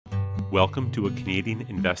Welcome to A Canadian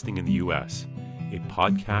Investing in the US, a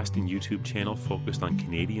podcast and YouTube channel focused on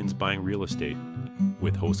Canadians buying real estate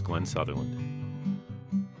with host Glenn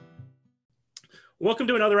Sutherland. Welcome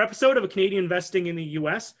to another episode of A Canadian Investing in the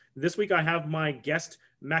US. This week I have my guest,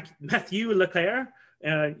 Mathieu Laquerre.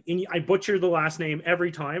 I butcher the last name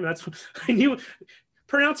every time. That's I knew.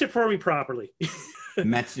 Pronounce it for me properly.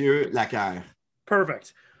 Mathieu Laquerre.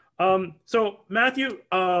 Perfect. So Mathieu,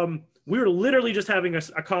 we were literally just having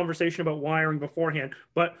a conversation about wiring beforehand,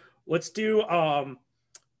 but let's do for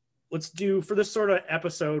this sort of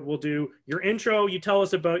episode, we'll do your intro. You tell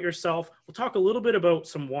us about yourself. We'll talk a little bit about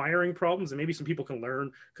some wiring problems and maybe some people can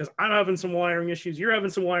learn, because I'm having some wiring issues. You're having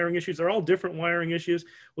some wiring issues. They're all different wiring issues.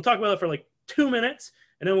 We'll talk about it for like 2 minutes,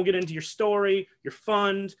 and then we'll get into your story, your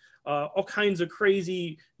fund, all kinds of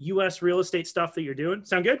crazy US real estate stuff that you're doing.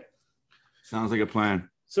 Sound good? Sounds like a plan.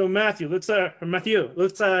 So Mathieu,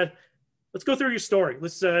 let's go through your story.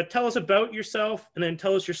 Let's tell us about yourself, and then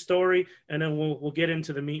tell us your story, and then we'll get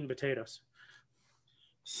into the meat and potatoes.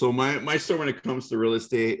 So my story when it comes to real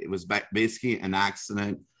estate, it was basically an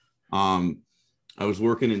accident. I was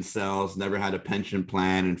working in sales, never had a pension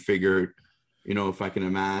plan, and figured, if I can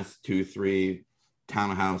amass 2-3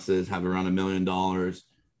 townhouses, have around $1 million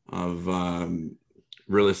of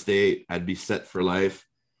real estate, I'd be set for life.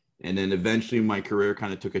 And then eventually my career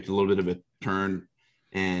kind of took a little bit of a turn,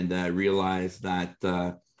 and I realized that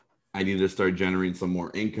I needed to start generating some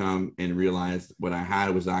more income, and realized what I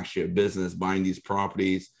had was actually a business, buying these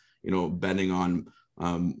properties, betting on,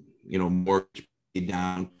 mortgage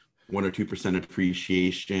down 1 or 2%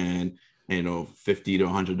 appreciation, $50 to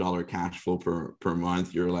 $100 cash flow per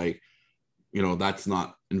month. You're like, that's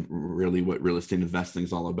not really what real estate investing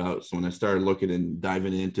is all about. So when I started looking and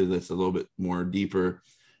diving into this a little bit more deeper,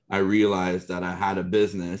 I realized that I had a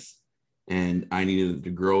business and I needed to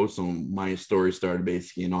grow. So my story started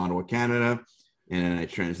basically in Ottawa, Canada, and then I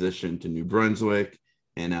transitioned to New Brunswick,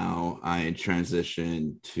 and now I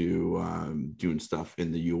transitioned to doing stuff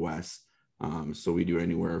in the US. So we do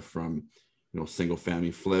anywhere from, single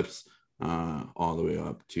family flips all the way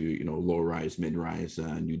up to, low rise, mid rise,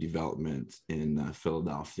 new developments in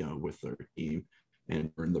Philadelphia with our team.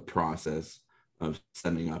 And we're in the process of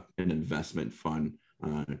setting up an investment fund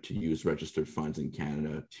to use registered funds in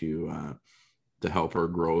Canada to help our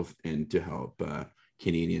growth and to help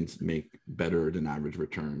Canadians make better than average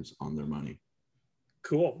returns on their money.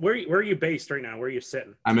 Cool. Where are you based right now? Where are you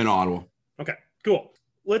sitting? I'm in Ottawa. Okay, cool.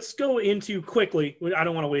 Let's go into quickly. I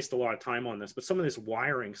don't want to waste a lot of time on this, but some of this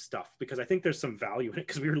wiring stuff, because I think there's some value in it,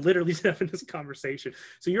 because we were literally having this conversation.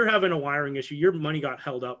 So you're having a wiring issue. Your money got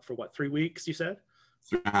held up for what, 3 weeks, you said?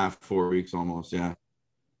 3.5, 4 weeks almost, yeah.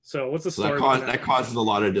 So what's the story? That causes a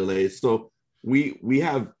lot of delays. So we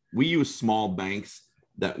use small banks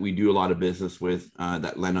that we do a lot of business with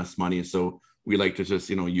that lend us money. So we like to just,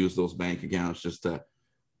 use those bank accounts just to,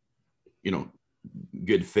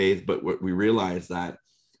 good faith. But what we realize that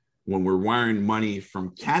when we're wiring money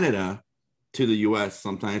from Canada to the US,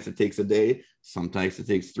 sometimes it takes a day, sometimes it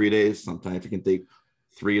takes 3 days, sometimes it can take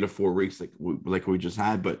 3 to 4 weeks like we just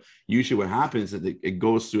had. But usually what happens is it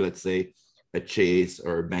goes through, let's say, a Chase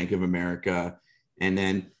or a Bank of America, and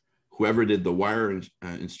then whoever did the wire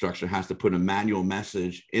instruction has to put a manual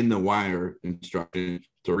message in the wire instruction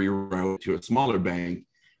to reroute to a smaller bank,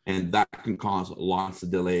 and that can cause lots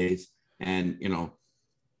of delays. And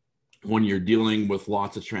when you're dealing with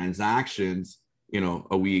lots of transactions,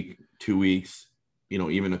 a week, 2 weeks,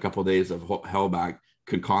 even a couple of days of held-back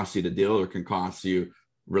can cost you the deal or can cost you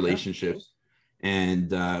relationships.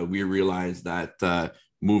 And we realized that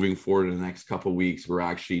moving forward in the next couple of weeks, we're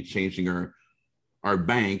actually changing our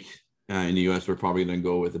bank. In the US, we're probably going to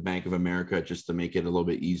go with the Bank of America just to make it a little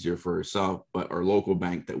bit easier for ourselves. But our local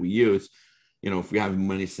bank that we use, if we have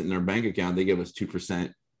money sitting in our bank account, they give us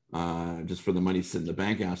 2% just for the money sitting in the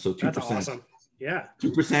bank account. So 2%, that's awesome. Yeah,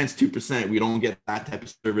 2% is 2%. We don't get that type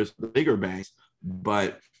of service with the bigger banks.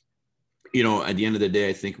 But, at the end of the day,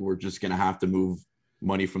 I think we're just going to have to move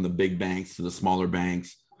money from the big banks to the smaller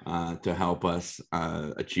banks to help us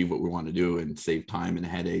achieve what we want to do and save time and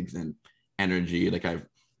headaches and energy. Like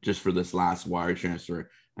just for this last wire transfer,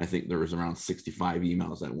 I think there was around 65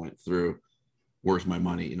 emails that went through. Where's my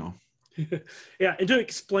money, Yeah, and to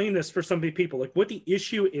explain this for some of the people, like what the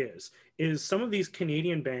issue is some of these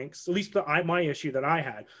Canadian banks, at least my issue that I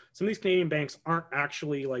had, some of these Canadian banks aren't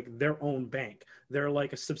actually like their own bank. They're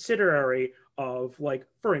like a subsidiary of, like,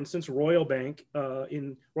 for instance, Royal Bank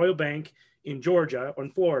in Georgia or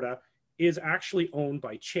in Florida is actually owned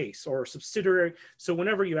by Chase or a subsidiary. So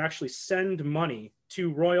whenever you actually send money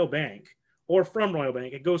to Royal Bank or from Royal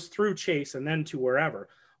Bank, it goes through Chase and then to wherever.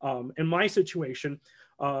 In my situation,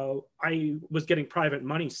 I was getting private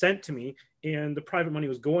money sent to me, and the private money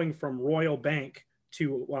was going from Royal Bank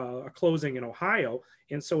to a closing in Ohio.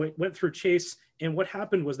 And so it went through Chase. And what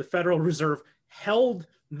happened was the Federal Reserve held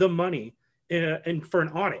the money and for an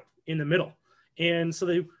audit in the middle. And so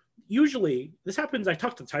they usually, this happens, I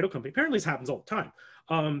talked to the title company, apparently this happens all the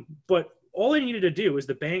time. But all they needed to do is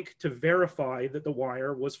the bank to verify that the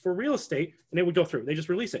wire was for real estate, and it would go through. They just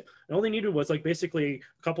release it. And all they needed was like basically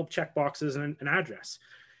a couple of check boxes and an address.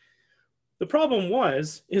 The problem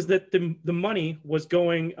is that the money was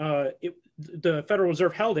going, the Federal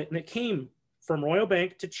Reserve held it, and it came from Royal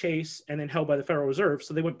Bank to Chase and then held by the Federal Reserve.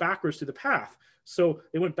 So they went backwards through the path. So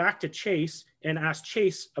they went back to Chase and asked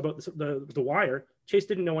Chase about the wire. Chase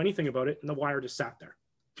didn't know anything about it, and the wire just sat there.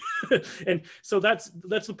 And so that's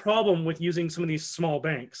the problem with using some of these small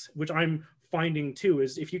banks, which I'm finding too,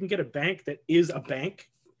 is if you can get a bank that is a bank,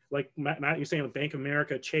 like Matt, you're saying, Bank of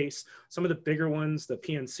America, Chase, some of the bigger ones, the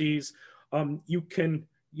PNCs, you can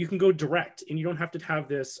go direct, and you don't have to have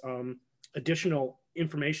this additional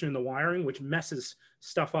information in the wiring, which messes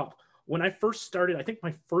stuff up. When I first started, I think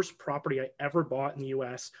my first property I ever bought in the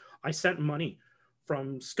US, I sent money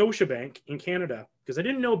from Scotiabank in Canada because I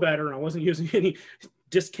didn't know better, and I wasn't using any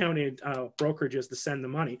discounted brokerages to send the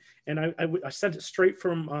money. And I sent it straight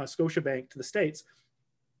from Scotiabank to the States.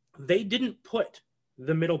 They didn't put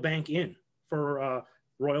the middle bank in for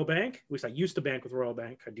Royal Bank. At least I used to bank with Royal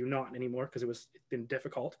Bank. I do not anymore because it's been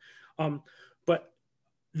difficult. But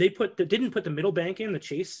they didn't put the middle bank in, the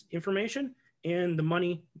Chase information, and the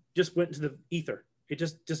money just went into the ether. It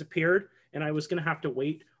just disappeared, and I was going to have to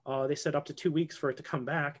wait. They said up to 2 weeks for it to come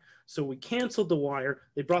back. So we canceled the wire.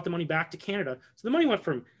 They brought the money back to Canada. So the money went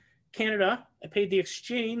from Canada. I paid the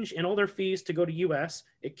exchange and all their fees to go to US.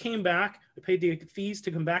 It came back. I paid the fees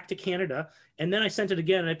to come back to Canada. And then I sent it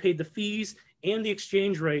again, and I paid the fees and the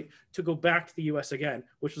exchange rate to go back to the US again,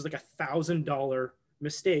 which was like $1,000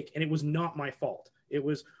 mistake. And it was not my fault. It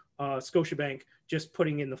was Scotiabank just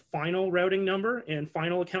putting in the final routing number and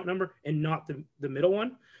final account number and not the middle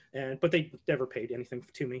one. But they never paid anything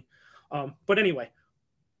to me. But anyway,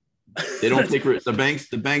 they don't take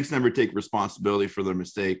the banks never take responsibility for their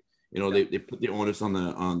mistake. They put the onus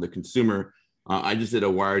on the consumer. I just did a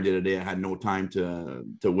wire the other day. I had no time to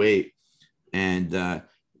wait, and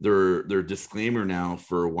their disclaimer now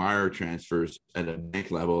for wire transfers at a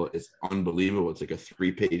bank level is unbelievable. It's like a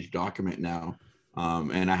 3-page document now.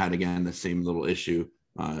 And I had, again, the same little issue.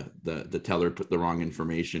 The teller put the wrong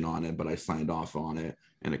information on it, but I signed off on it,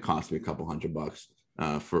 and it cost me a couple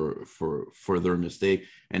 $100 for their mistake.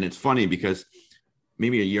 And it's funny because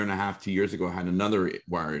maybe a year and a half, 2 years ago, I had another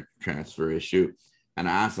wire transfer issue, and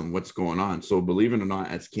I asked them what's going on. So believe it or not,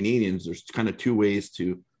 as Canadians, there's kind of two ways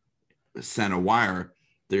to send a wire.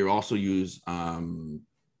 They also use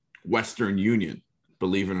Western Union,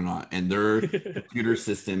 believe it or not, and their computer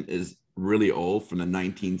system is really old, from the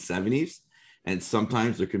 1970s, and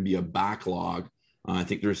sometimes there can be a backlog. I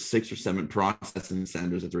think there's 6 or 7 processing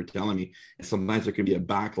centers that they're telling me, and sometimes there can be a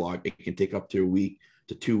backlog. It can take up to a week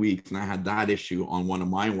to 2 weeks, and I had that issue on one of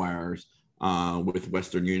my wires with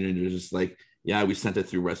Western Union. They're just like, yeah, we sent it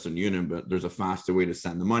through Western Union, but there's a faster way to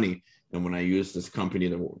send the money. And when I use this company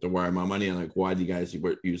to wire my money, I'm like, why do you guys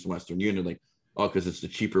use Western Union? Like, oh, because it's the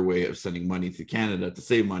cheaper way of sending money to Canada to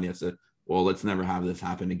save money. I said, well, let's never have this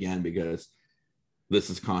happen again, because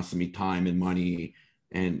this is costing me time and money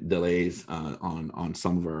and delays on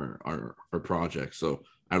some of our projects. So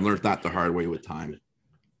I learned that the hard way with time.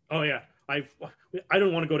 Oh yeah. I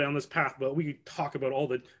don't want to go down this path, but we could talk about all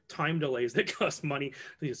the time delays that cost money.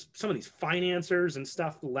 Some of these financiers and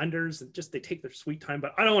stuff, lenders, and just they take their sweet time.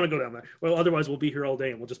 But I don't want to go down that. Well, otherwise we'll be here all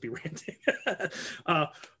day and we'll just be ranting.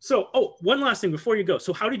 One last thing before you go.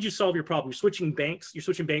 So how did you solve your problem? You're switching banks. You're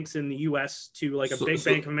switching banks in the U.S. to like a big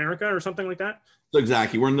Bank of America or something like that? So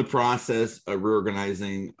exactly. We're in the process of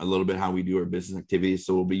reorganizing a little bit how we do our business activities.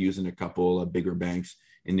 So we'll be using a couple of bigger banks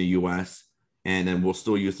in the U.S., and then we'll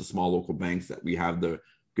still use the small local banks that we have the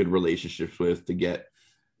good relationships with to get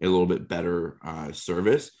a little bit better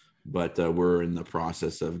service. But we're in the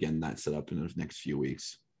process of getting that set up in the next few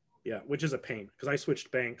weeks. Yeah, which is a pain, because I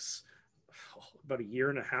switched banks about a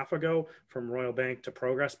year and a half ago from Royal Bank to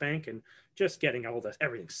Progress Bank, and just getting all this,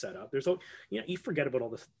 everything set up. You forget about all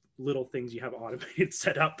the little things you have automated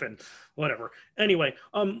set up and whatever. Anyway,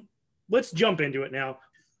 let's jump into it now.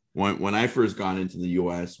 When I first got into the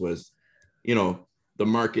US was, the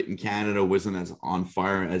market in Canada wasn't as on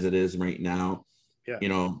fire as it is right now. Yeah.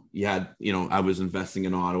 You had, I was investing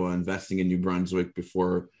in Ottawa, investing in New Brunswick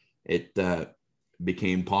before it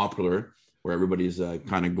became popular, where everybody's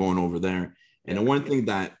kind of going over there. And the one thing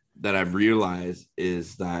that I've realized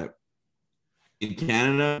is that in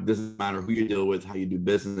Canada, it doesn't matter who you deal with, how you do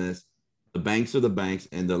business. The banks are the banks,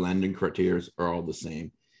 and the lending criteria are all the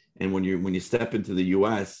same. And when you step into the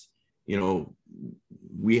U.S., you know,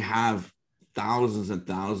 we have thousands and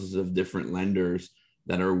thousands of different lenders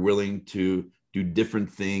that are willing to do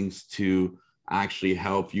different things to actually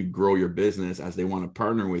help you grow your business as they want to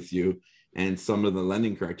partner with you. And some of the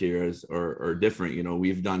lending criteria are different. You know,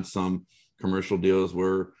 we've done some commercial deals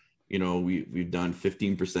where, you know, we've done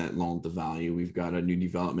 15% loan to value. We've got a new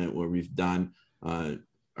development where we've done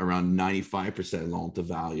around 95% loan to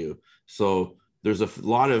value. So there's a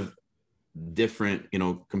lot of different, you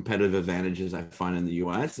know, competitive advantages I find in the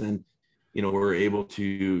US. And, you know, we're able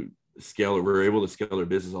to scale our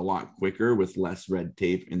business a lot quicker with less red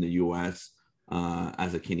tape in the US.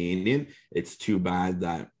 As a Canadian, it's too bad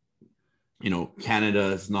that, you know, Canada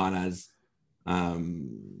is not as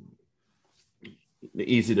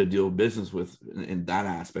easy to do business with in that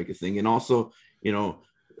aspect of thing. And also, you know,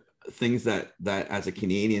 things that as a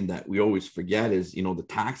Canadian that we always forget is, you know, the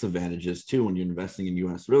tax advantages too. When you're investing in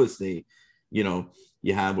US real estate, you know,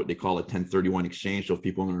 you have what they call a 1031 exchange. So if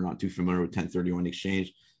people are not too familiar with 1031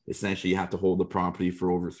 exchange, essentially you have to hold the property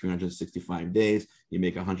for over 365 days. You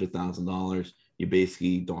make $100,000. You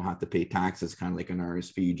basically don't have to pay taxes, kind of like an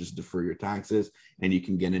RSP. You just defer your taxes, and you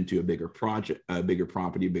can get into a bigger project, a bigger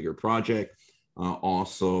property, bigger project.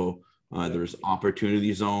 Also, there's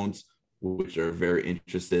opportunity zones, which are very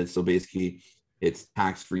interested. So basically, it's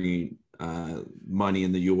tax-free money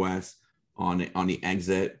in the U.S. on the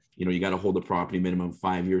exit. You know, you got to hold the property minimum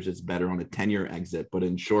 5 years. It's better on a 10-year exit. But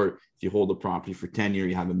in short, if you hold the property for 10 years,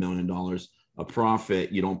 you have $1 million of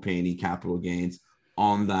profit. You don't pay any capital gains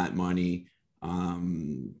on that money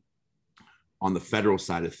on the federal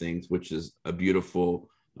side of things, which is a beautiful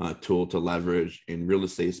tool to leverage in real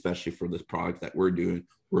estate, especially for this product that we're doing.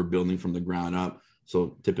 We're building from the ground up.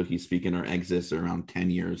 So typically speaking, our exits are around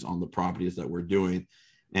 10 years on the properties that we're doing.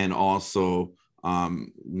 And also,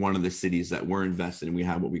 one of the cities that we're invested in, we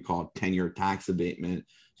have what we call 10-year tax abatement.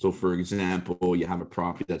 So for example, you have a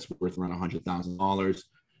property that's worth around $100,000.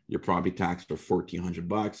 Your property tax for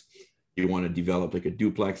 $1,400. You want to develop like a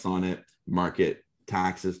duplex on it. Market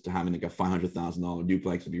taxes to having like a $500,000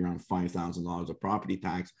 duplex would be around $5,000 of property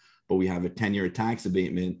tax. But we have a 10-year tax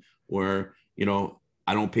abatement where, you know,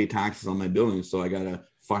 I don't pay taxes on my building. So I got a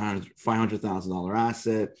 $500,000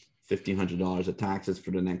 asset, $1,500 of taxes for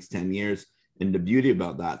the next 10 years. And the beauty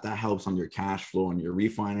about that helps on your cash flow, on your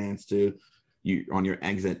refinance too, on your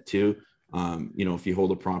exit too. You know, if you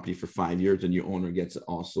hold a property for 5 years and your owner gets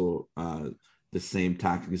also the same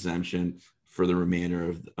tax exemption for the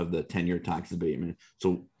remainder of the 10-year tax abatement.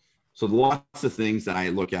 So lots of things that I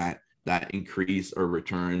look at that increase our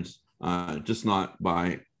returns, just not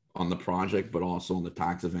on the project, but also on the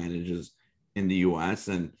tax advantages in the US.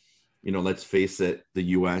 And, you know, let's face it, the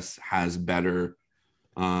US has better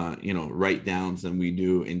you know, write downs than we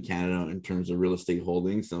do in Canada in terms of real estate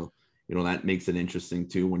holdings. So, you know, that makes it interesting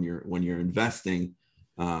too when you're investing.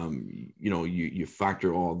 You know, you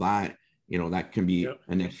factor all that, you know, that can be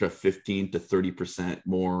an extra 15 to 30%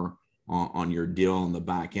 more on your deal on the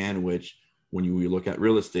back end, which when you look at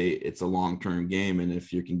real estate, it's a long-term game. And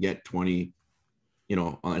if you can get 20, you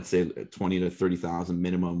know, let's say 20 to 30,000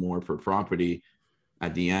 minimum more per property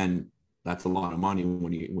at the end, that's a lot of money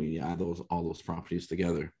when you add all those properties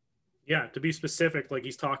together. Yeah, to be specific, like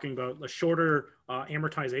he's talking about a shorter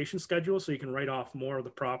amortization schedule, so you can write off more of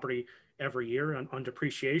the property every year on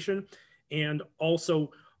depreciation, and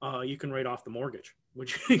also you can write off the mortgage,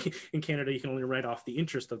 which in Canada you can only write off the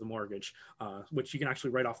interest of the mortgage, which you can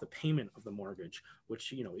actually write off the payment of the mortgage,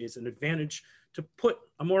 which, you know, is an advantage to put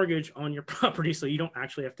a mortgage on your property so you don't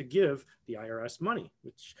actually have to give the IRS money,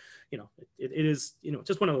 which, you know, it is, you know,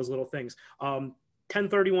 just one of those little things.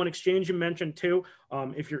 1031 exchange you mentioned too.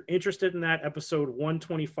 If you're interested in that, episode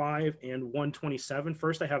 125 and 127.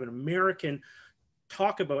 First, I have an American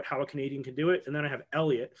talk about how a Canadian can do it, and then I have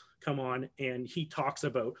Elliot come on and he talks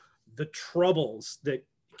about the troubles that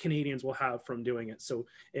Canadians will have from doing it. So,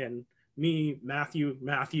 and me, Matthew,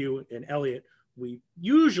 and Elliot, we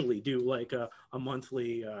usually do like a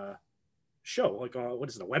monthly show, like what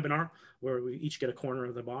is it, a webinar where we each get a corner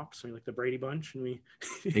of the box, like the Brady Bunch, and we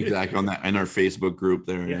exactly on that in our Facebook group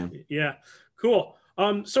there. Yeah, cool.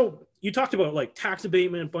 So you talked about like tax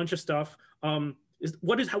abatement, a bunch of stuff.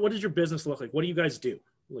 What does your business look like? What do you guys do?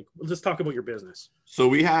 Like, let's talk about your business. So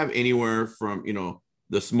we have anywhere from, you know,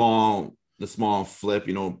 the small flip,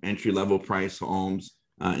 you know, entry-level price homes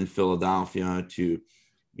in Philadelphia to,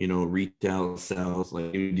 you know, retail sales,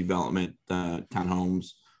 like new development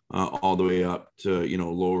townhomes, all the way up to, you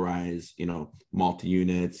know, low rise, you know,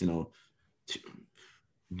 multi-units, you know,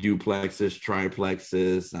 duplexes,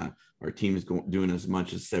 triplexes. Our team is doing as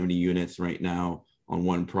much as 70 units right now on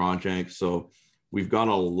one project. So we've got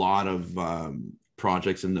a lot of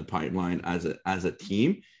projects in the pipeline as a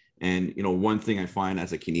team. And, you know, one thing I find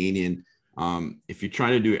as a Canadian, if you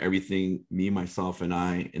try to do everything, me, myself, and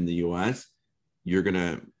I in the US, you're going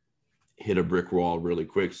to hit a brick wall really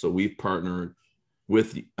quick. So we've partnered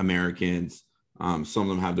with Americans. Some of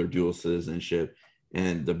them have their dual citizenship.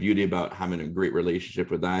 And the beauty about having a great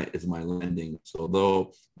relationship with that is my lending. So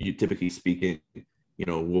though you typically speaking, you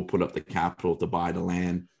know, we'll put up the capital to buy the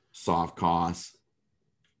land, soft costs,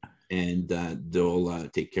 and they'll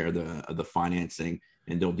take care of the financing,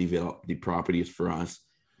 and they'll develop the properties for us,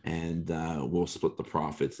 and we'll split the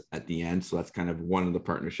profits at the end. So that's kind of one of the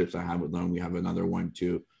partnerships I have with them. We have another one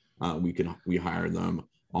too. We hire them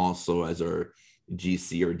also as our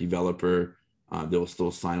GC or developer. They'll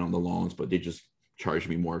still sign on the loans, but they just charge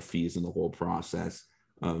me more fees in the whole process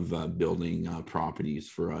of building properties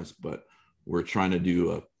for us. But we're trying to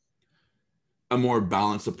do a more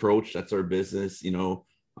balanced approach. That's our business. You know,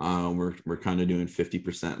 we're kind of doing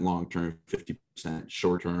 50% long-term, 50%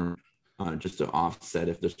 short-term, just to offset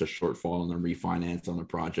if there's a shortfall in the refinance on the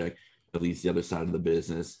project. At least the other side of the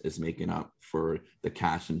business is making up for the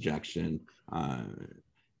cash injection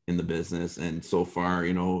in the business. And so far,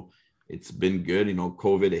 you know, it's been good. You know,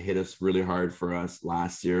 COVID, it hit us really hard for us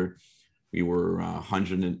last year. We were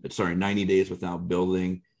 90 days without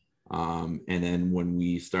building. And then when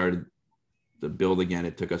we started to build again,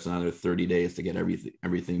 it took us another 30 days to get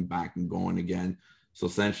everything back and going again. So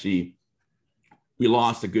essentially, we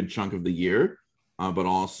lost a good chunk of the year, but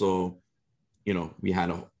also, you know, we had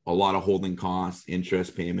a lot of holding costs,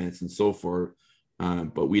 interest payments, and so forth.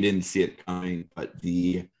 But we didn't see it coming. But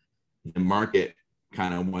the market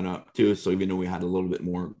kind of went up too. So even though we had a little bit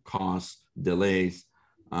more cost delays,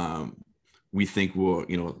 we think we're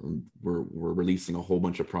releasing a whole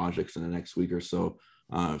bunch of projects in the next week or so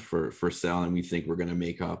for sale, and we think we're going to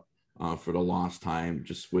make up for the lost time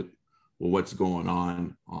just with what's going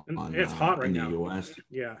on it's hot right in now. the US.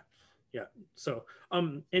 Yeah. So,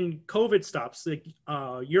 and COVID stops. Like,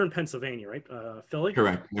 you're in Pennsylvania, right? Philly.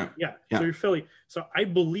 Correct. Yeah. So you're Philly. So I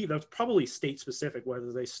believe that's probably state specific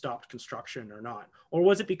whether they stopped construction or not, or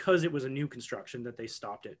was it because it was a new construction that they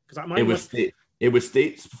stopped it? Because it was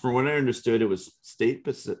state. From what I understood, it was state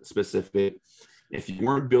specific. If you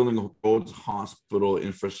weren't building roads, hospital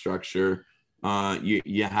infrastructure,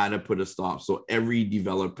 you had to put a stop. So every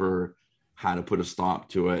developer had to put a stop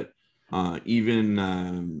to it.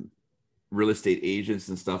 Even real estate agents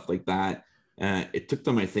and stuff like that. It took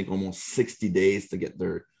them, I think, almost 60 days to get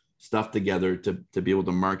their stuff together to be able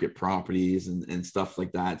to market properties and stuff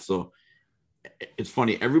like that. So it's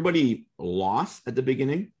funny, everybody lost at the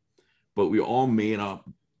beginning, but we all made up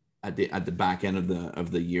at the back end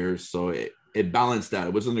of the year. So it balanced out.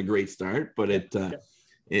 It wasn't a great start, but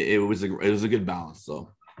it was a good balance. So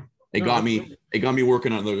it got me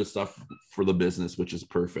working on other stuff for the business, which is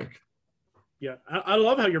perfect. Yeah, I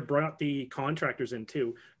love how you brought the contractors in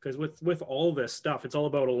too, because with all this stuff, it's all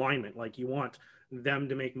about alignment. Like, you want them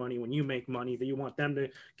to make money when you make money, that you want them to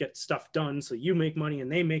get stuff done so you make money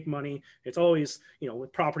and they make money. It's always, you know,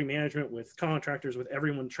 with property management, with contractors, with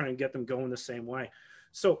everyone trying to get them going the same way.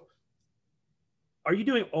 So are you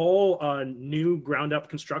doing all new ground up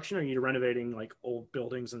construction, or are you renovating like old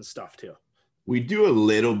buildings and stuff too? We do a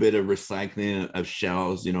little bit of recycling of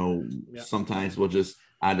shells. You know, sometimes we'll just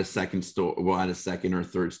add a second or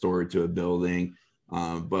third story to a building.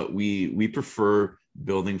 But we prefer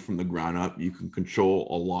building from the ground up. You can control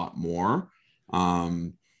a lot more.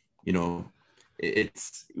 You know,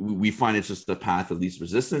 we find it's just the path of least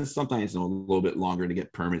resistance. Sometimes, you know, a little bit longer to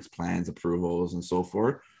get permits, plans, approvals, and so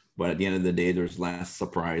forth. But at the end of the day, there's less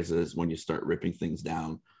surprises when you start ripping things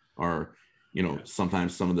down, or, you know,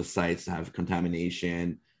 sometimes some of the sites have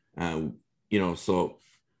contamination, you know, so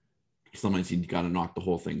sometimes you got to knock the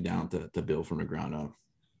whole thing down to build from the ground up.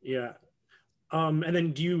 Yeah. And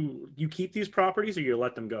then do you keep these properties, or you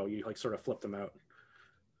let them go? You like sort of flip them out?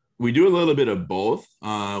 We do a little bit of both.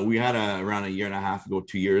 We had around a year and a half ago,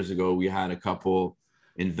 2 years ago, we had a couple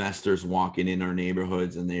investors walking in our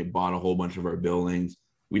neighborhoods, and they bought a whole bunch of our buildings.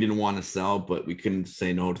 We didn't want to sell, but we couldn't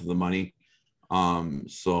say no to the money.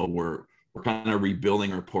 So we're kind of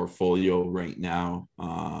rebuilding our portfolio right now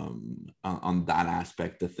on that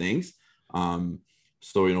aspect of things.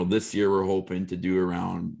 So, you know, this year we're hoping to do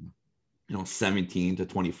around, you know, 17 to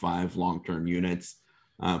 25 long-term units,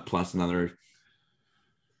 plus another,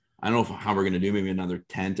 I don't know how we're going to do, maybe another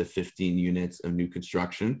 10 to 15 units of new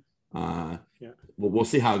construction. We'll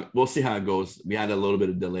see how it goes. We had a little bit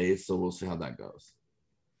of delays, so we'll see how that goes.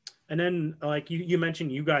 And then like you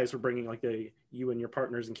mentioned, you guys were bringing like you and your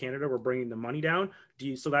partners in Canada were bringing the money down.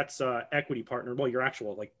 So that's equity partner. Well, your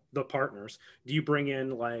actual like the partners. Do you bring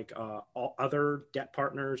in like all other debt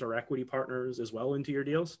partners or equity partners as well into your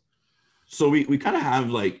deals? So we kind of have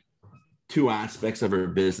like two aspects of our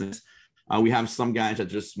business. We have some guys that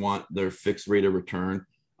just want their fixed rate of return.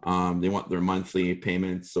 They want their monthly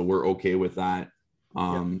payments, so we're okay with that.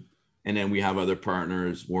 And then we have other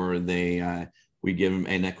partners where we give them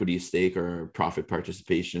an equity stake or profit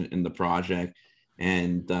participation in the project,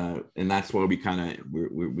 and that's why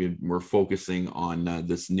we're focusing on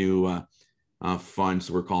this new fund.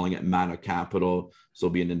 So we're calling it Mada Capital. So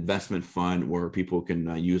it'll be an investment fund where people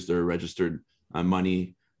can use their registered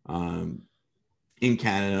money in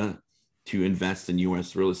Canada to invest in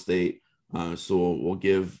U.S. real estate. So we'll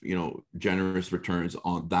give, generous returns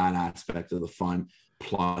on that aspect of the fund.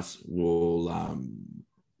 Plus we'll,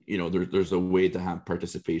 there's a way to have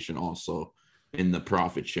participation also in the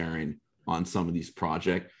profit sharing on some of these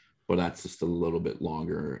projects, but that's just a little bit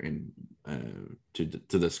longer and to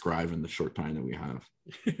describe in the short time that we have.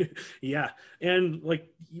 Yeah. And like,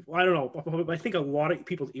 I don't know, I think a lot of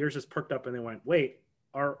people's ears just perked up and they went, wait,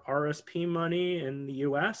 our RSP money in the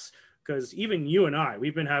US? Because even you and I,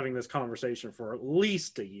 we've been having this conversation for at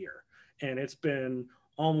least a year, and it's been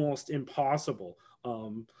almost impossible.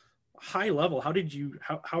 High level, how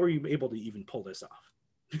are you able to even pull this off?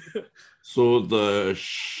 So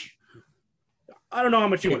I don't know how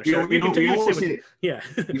much you want to share.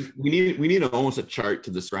 We need almost a chart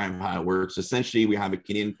to describe how it works. Essentially, we have a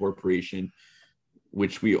Canadian corporation,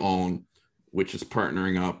 which we own, which is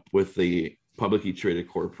partnering up with the publicly traded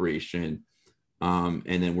corporation. And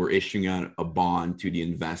then we're issuing out a bond to the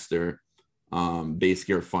investor.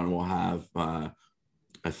 Basically, our fund will have a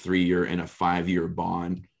 3-year and a 5-year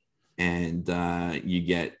bond. And you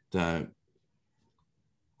get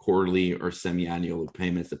quarterly or semi-annual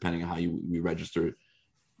payments, depending on how we register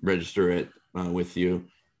it with you.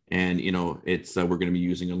 And, it's we're going to be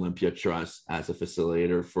using Olympia Trust as a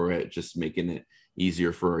facilitator for it, just making it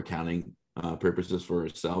easier for accounting purposes for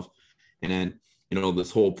ourselves. And then,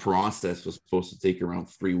 this whole process was supposed to take around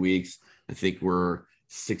 3 weeks. I think we're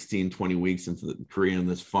 16-20 weeks into creating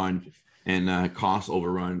this fund, and cost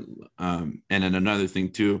overrun. And then another thing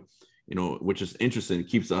too, which is interesting, it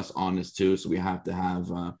keeps us honest too. So we have to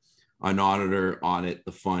have an auditor audit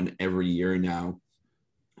the fund every year now.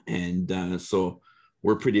 And so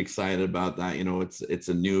we're pretty excited about that. It's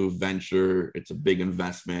a new venture. It's a big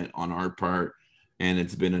investment on our part, and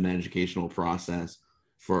it's been an educational process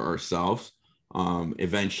for ourselves.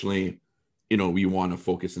 Eventually, we want to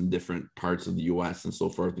focus in different parts of the US and so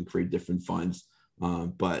forth and create different funds.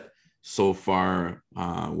 But so far,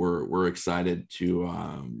 we're excited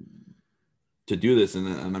to do this.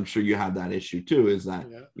 And I'm sure you have that issue too, is that,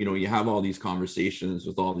 you have all these conversations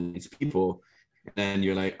with all these people, and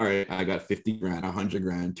you're like, all right, I got 50 grand, 100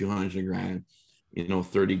 grand, 200 grand,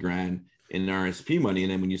 30 grand in RSP money.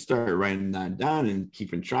 And then when you start writing that down and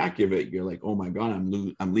keeping track of it, you're like, oh my God,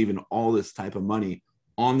 I'm leaving all this type of money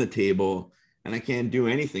on the table and I can't do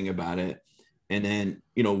anything about it. And then,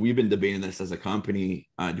 we've been debating this as a company.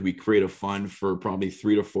 Do we create a fund for probably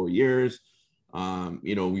 3 to 4 years?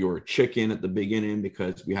 We were chicken at the beginning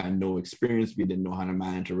because we had no experience. We didn't know how to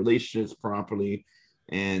manage our relationships properly.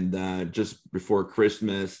 And just before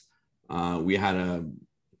Christmas, we had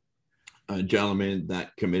a gentleman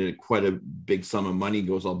that committed quite a big sum of money,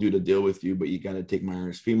 goes, I'll do the deal with you, but you got to take my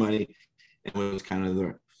RSP money. And it was kind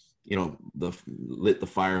of lit the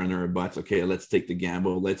fire under our butts. Okay, let's take the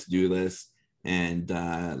gamble. Let's do this. And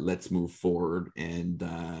let's move forward and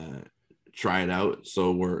try it out.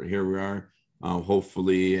 So here we are.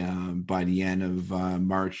 Hopefully by the end of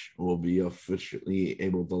March, we'll be officially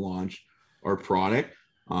able to launch our product.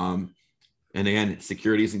 And again,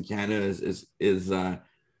 securities in Canada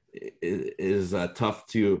is tough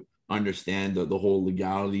to understand the whole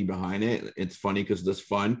legality behind it. It's funny because this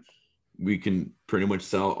fund, we can pretty much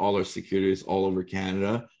sell all our securities all over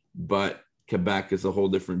Canada, but Quebec is a whole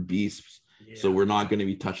different beast. Yeah. So we're not going to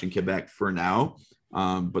be touching Quebec for now.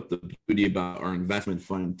 But the beauty about our investment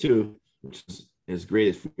fund too, which is great,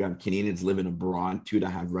 if we have Canadians living abroad too that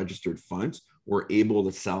have registered funds, we're able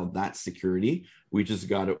to sell that security. We just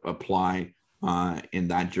got to apply in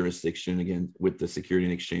that jurisdiction, again, with the Security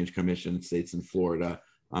and Exchange Commission, states in Florida,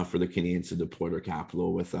 for the Canadians to deploy their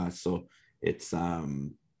capital with us. So it's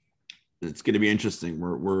going to be interesting.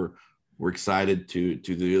 We're excited to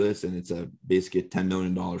do this, and it's basically a $10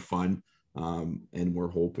 million fund, and we're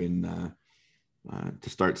hoping to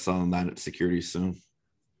start selling that at securities soon.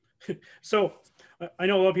 So I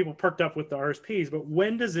know a lot of people perked up with the RSPs, but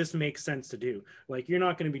when does this make sense to do? Like, you're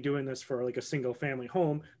not going to be doing this for like a single family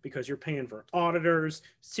home because you're paying for auditors,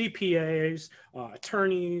 CPAs,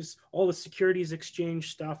 attorneys, all the securities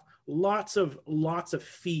exchange stuff, lots of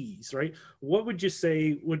fees, right? What would you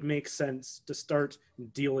say would make sense to start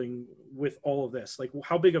dealing with all of this? Like,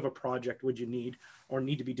 how big of a project would you need or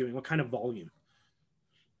need to be doing? What kind of volume?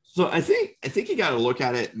 So I think you got to look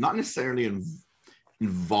at it not necessarily in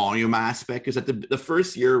volume aspect, because at the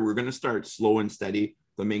first year we're going to start slow and steady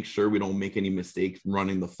to make sure we don't make any mistakes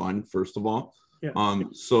running the fund, first of all.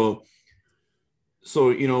 So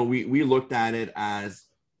you know, we looked at it as,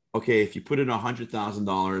 okay, if you put in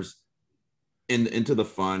 $100,000 into the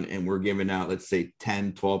fund and we're giving out, let's say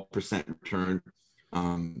 10-12% return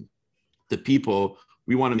to people,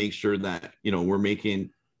 we want to make sure that, you know, we're making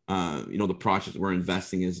you know, the project we're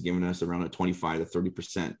investing is giving us around a 25 to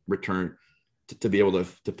 30% return to be able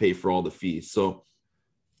to pay for all the fees. So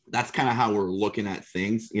that's kind of how we're looking at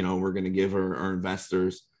things. You know, we're going to give our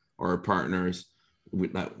investors or our partners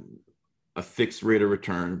a fixed rate of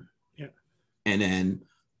return. Yeah. And then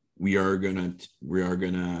we are gonna,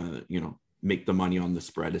 you know, make the money on the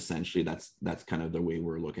spread. Essentially, that's kind of the way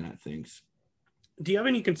we're looking at things. Do you have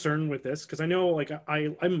any concern with this? Because I know, like,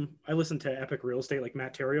 I listen to Epic Real Estate, like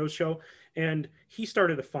Matt Terrio's show, and he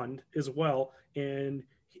started a fund as well, and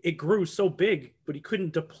it grew so big, but he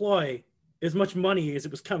couldn't deploy as much money as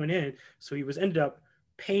it was coming in, so he was ended up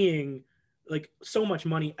paying like so much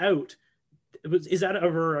money out. Is that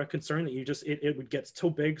ever a concern that you just it would get so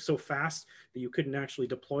big so fast that you couldn't actually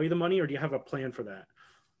deploy the money, or do you have a plan for that?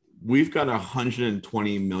 We've got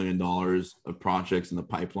 $120 million of projects in the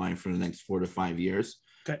pipeline for the next 4 to 5 years.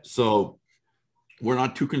 Okay. So we're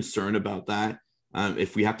not too concerned about that.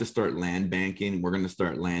 If we have to start land banking, we're going to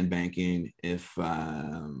start land banking if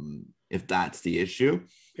that's the issue.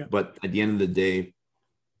 Yeah. But at the end of the day,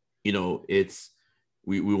 you know,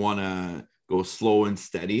 we want to go slow and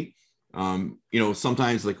steady. You know,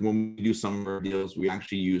 sometimes, like when we do some of our deals, we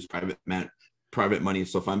actually use private money.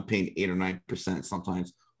 So if I'm paying 8 or 9%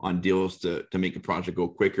 sometimes on deals to make a project go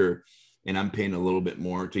quicker, and I'm paying a little bit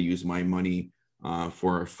more to use my money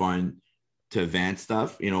for a fund to advance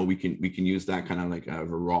stuff, you know, we can use that kind of like a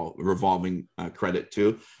revolving credit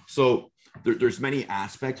too. So there's many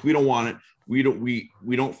aspects. We don't want it.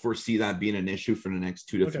 We don't foresee that being an issue for the next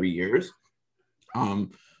 2 to 3 years.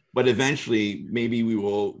 But eventually maybe we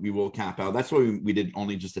will cap out. That's why we did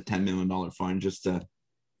only just a $10 million fund, just to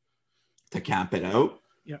cap it out.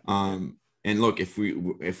 Yeah. And look, if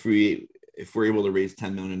we're able to raise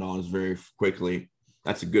 $10 million very quickly,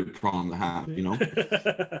 that's a good problem to have, you know.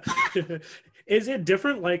 Is it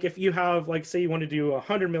different? Like if you have, like, say you want to do a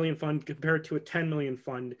 $100 million fund compared to a $10 million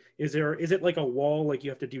fund, is it like a wall? Like you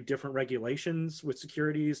have to do different regulations with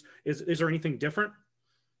securities? Is there anything different?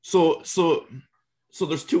 So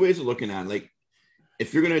there's two ways of looking at it. Like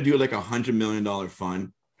if you're going to do like $100 million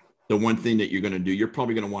fund, the one thing that you're going to do, you're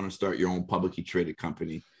probably going to want to start your own publicly traded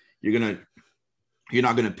company. You're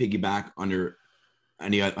not going to piggyback under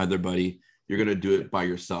any other buddy. You're going to do it by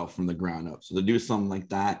yourself from the ground up. So to do something like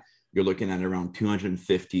that, you're looking at around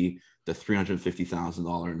 $250,000 to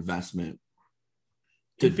 $350,000 investment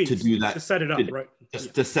to do that, to set it up, right?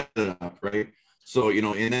 To set it up, right? So, you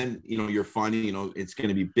know, and then, you know, you're finding, you know, it's going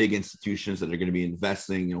to be big institutions that are going to be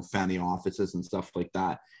investing, you know, family offices and stuff like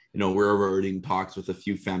that. You know, we're already in talks with a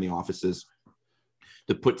few family offices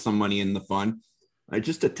to put some money in the fund,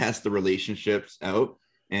 just to test the relationships out.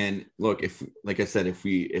 And look, like I said, if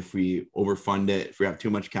we overfund it, if we have too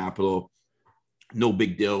much capital, no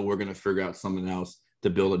big deal. We're going to figure out something else to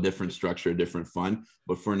build a different structure, a different fund.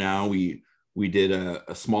 But for now, we did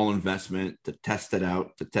a small investment to test it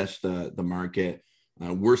out, to test the market.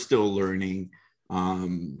 We're still learning.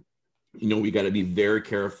 You know, we got to be very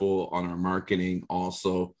careful on our marketing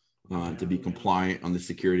also to be compliant on the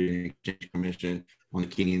Security and Exchange Commission, on the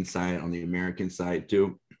Canadian side, on the American side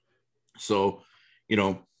too. So, you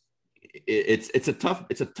know, it's a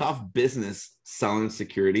tough business selling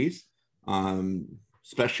securities,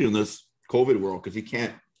 especially in this COVID world, because you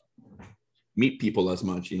can't meet people as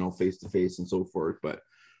much, you know, face to face and so forth. But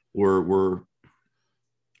we're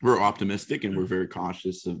optimistic and we're very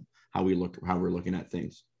cautious of how we're looking at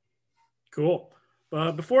things. Cool.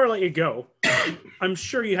 Before I let you go, I'm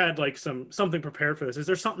sure you had like something prepared for this. Is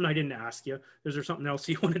there something I didn't ask you? Is there something else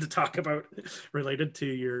you wanted to talk about related to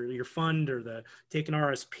your fund or the taking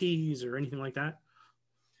RSPs or anything like that?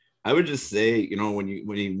 I would just say, you know, when you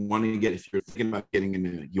want to get, if you're thinking about getting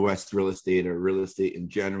into U.S. real estate or real estate in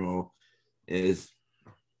general, is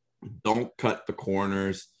don't cut the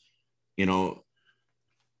corners, you know,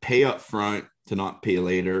 pay up front to not pay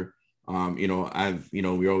later.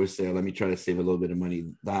 We always say, let me try to save a little bit of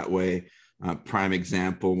money that way. Prime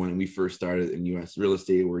example, when we first started in US real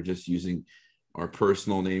estate, we're just using our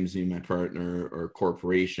personal names, me and my partner, or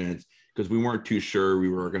corporations, because we weren't too sure we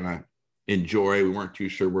were going to enjoy. We weren't too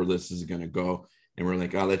sure where this is going to go. And we're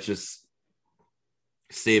like, oh, let's just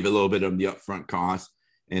save a little bit of the upfront cost.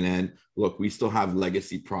 And then look, we still have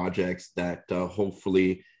legacy projects that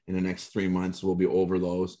hopefully in the next 3 months we'll be over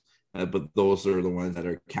those. But those are the ones that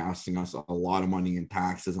are costing us a lot of money in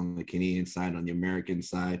taxes on the Canadian side, on the American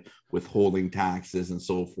side, withholding taxes and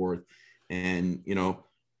so forth. And,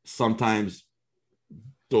 sometimes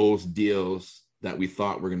those deals that we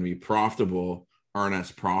thought were going to be profitable aren't as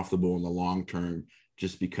profitable in the long term,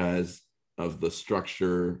 just because of the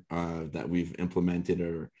structure that we've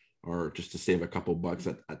implemented, or just to save a couple bucks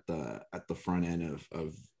at the front end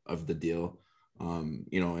of the deal.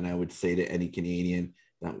 And I would say to any Canadian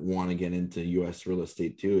that want to get into US real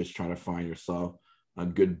estate too, is try to find yourself a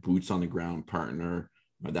good boots on the ground partner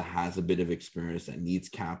that has a bit of experience, that needs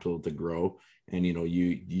capital to grow. And,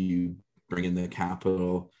 you bring in the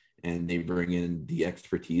capital and they bring in the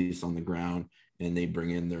expertise on the ground and they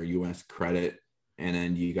bring in their US credit. And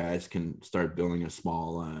then you guys can start building a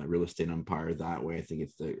small real estate empire that way. I think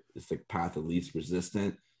it's the path of least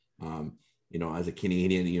resistant. As a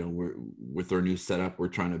Canadian, we're with our new setup, we're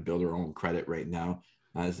trying to build our own credit right now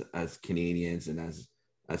as Canadians, and as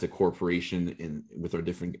a corporation with our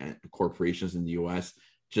different corporations in the US,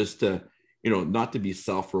 just to, not to be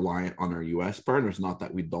self-reliant on our US partners. Not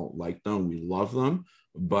that we don't like them, we love them,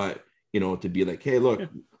 but, to be like, hey, look,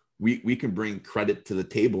 we can bring credit to the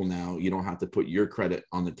table now. You don't have to put your credit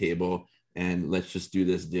on the table, and let's just do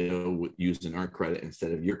this deal using our credit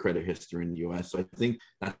instead of your credit history in the US. So I think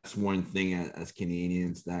that's one thing as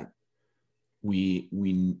Canadians that you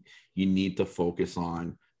need to focus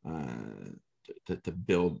on to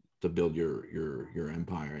build your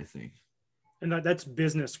empire, I think. And that's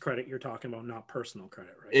business credit you're talking about, not personal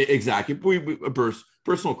credit, right? Exactly. We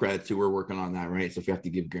personal credit too. We're working on that, right? So if you have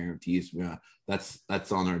to give guarantees,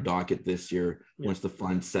 that's on our docket this year. Yeah. Once the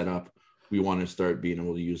fund's set up, we want to start being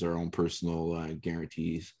able to use our own personal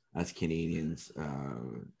guarantees as Canadians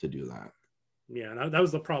to do that. Yeah, and that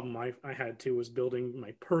was the problem I had too, was building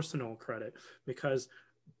my personal credit, because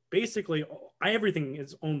basically everything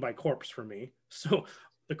is owned by corps for me. So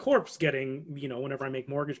the corp's getting, whenever I make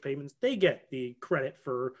mortgage payments, they get the credit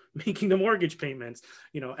for making the mortgage payments.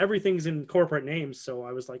 Everything's in corporate names. So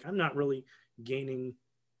I was like, I'm not really gaining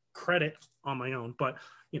credit on my own. But,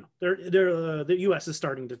 the US is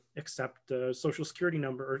starting to accept the social security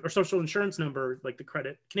number or social insurance number, like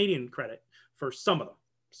the Canadian credit, for some of them.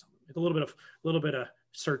 So it's a little bit of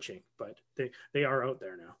searching, but they are out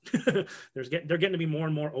there now. They're getting to be more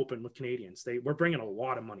and more open with Canadians. We're bringing a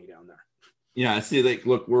lot of money down there. Yeah, see, like,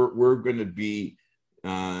 look, we're going to be,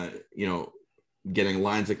 getting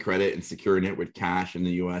lines of credit and securing it with cash in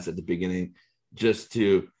the U.S. at the beginning, just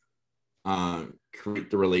to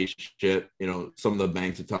create the relationship. Some of the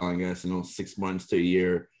banks are telling us, 6 months to a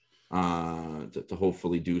year to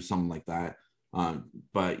hopefully do something like that.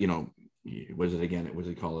 But what is it again? What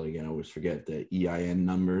does it call it again? I always forget the EIN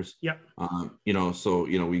numbers. Yeah. So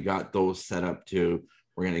we got those set up too.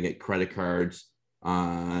 We're going to get credit cards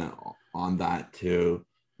on that too.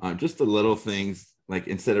 Just the little things, like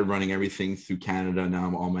instead of running everything through Canada,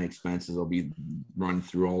 now all my expenses will be run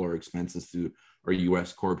through all our expenses through our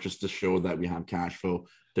US Corp, just to show that we have cash flow,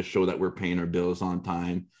 to show that we're paying our bills on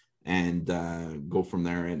time, and go from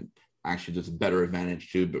there. And actually just better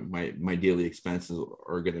advantage too, but my daily expenses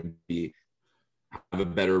are going to have a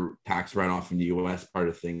better tax write-off in the US part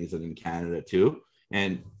of things than in Canada too.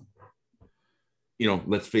 And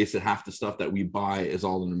let's face it, half the stuff that we buy is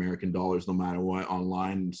all in American dollars, no matter what,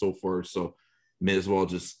 online and so forth. So may as well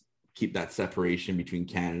just keep that separation between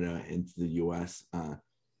Canada and the US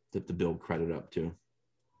to build credit up too.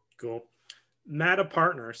 Cool. Mada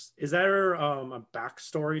Partners, is there a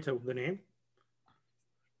backstory to the name?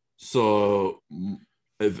 So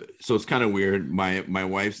it's kind of weird. My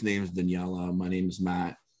wife's name is Daniela. My name is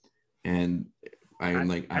Matt, and I'm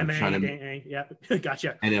trying to. Yeah,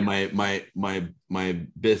 gotcha. And then my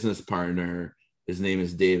business partner, his name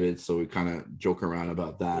is David. So we kind of joke around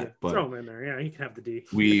about that. Yeah, but throw him in there. Yeah, you can have the D.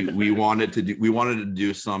 we wanted to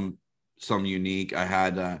do some unique.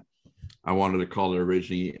 I wanted to call it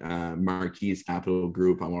originally Marquise Capital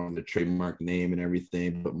Group. I wanted to trademark the name and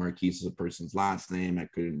everything, but Marquise is a person's last name. I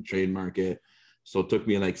couldn't trademark it. So it took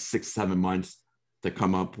me like 6-7 months to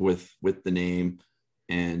come up with the name.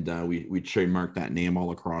 And we trademarked that name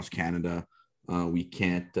all across Canada. We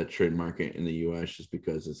can't trademark it in the U.S. just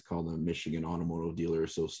because it's called the Michigan Automotive Dealer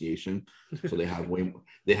Association. So they have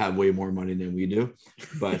way more money than we do.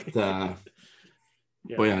 But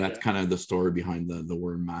that's kind of the story behind the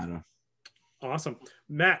word Mada. Awesome.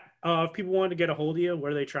 Matt, if people wanted to get a hold of you,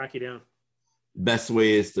 where do they track you down? Best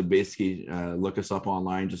way is to basically look us up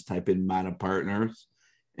online. Just type in Mada Partners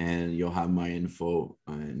and you'll have my info,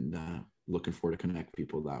 and looking forward to connect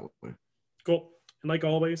people that way. Cool. And like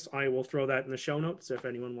always, I will throw that in the show notes if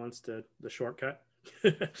anyone wants the shortcut.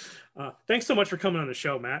 Thanks so much for coming on the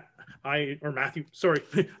show, Matt. Or Matthew, sorry.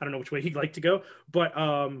 I don't know which way he'd like to go, but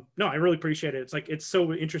no, I really appreciate it. It's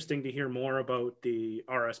so interesting to hear more about the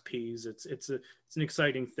RSPs. It's an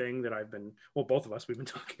exciting thing that both of us, we've been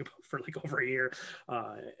talking about for like over a year.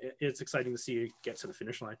 It's exciting to see it get to the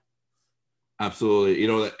finish line. Absolutely.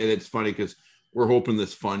 And it's funny because we're hoping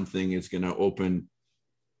this fun thing is going to open,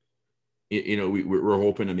 we're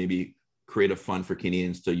hoping to maybe create a fund for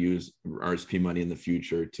Canadians to use RSP money in the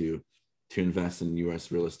future to invest in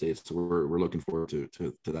U.S. real estate. So we're looking forward to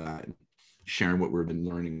that and sharing what we've been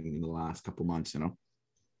learning in the last couple of months.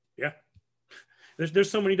 Yeah,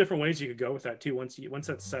 there's so many different ways you could go with that too. Once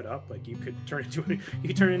that's set up, like you could turn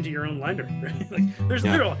into your own lender, right? Like there's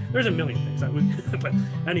a million things that would. But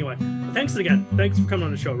anyway, thanks again. Thanks for coming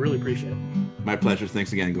on the show. Really appreciate it. My pleasure.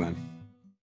 Thanks again, Glenn.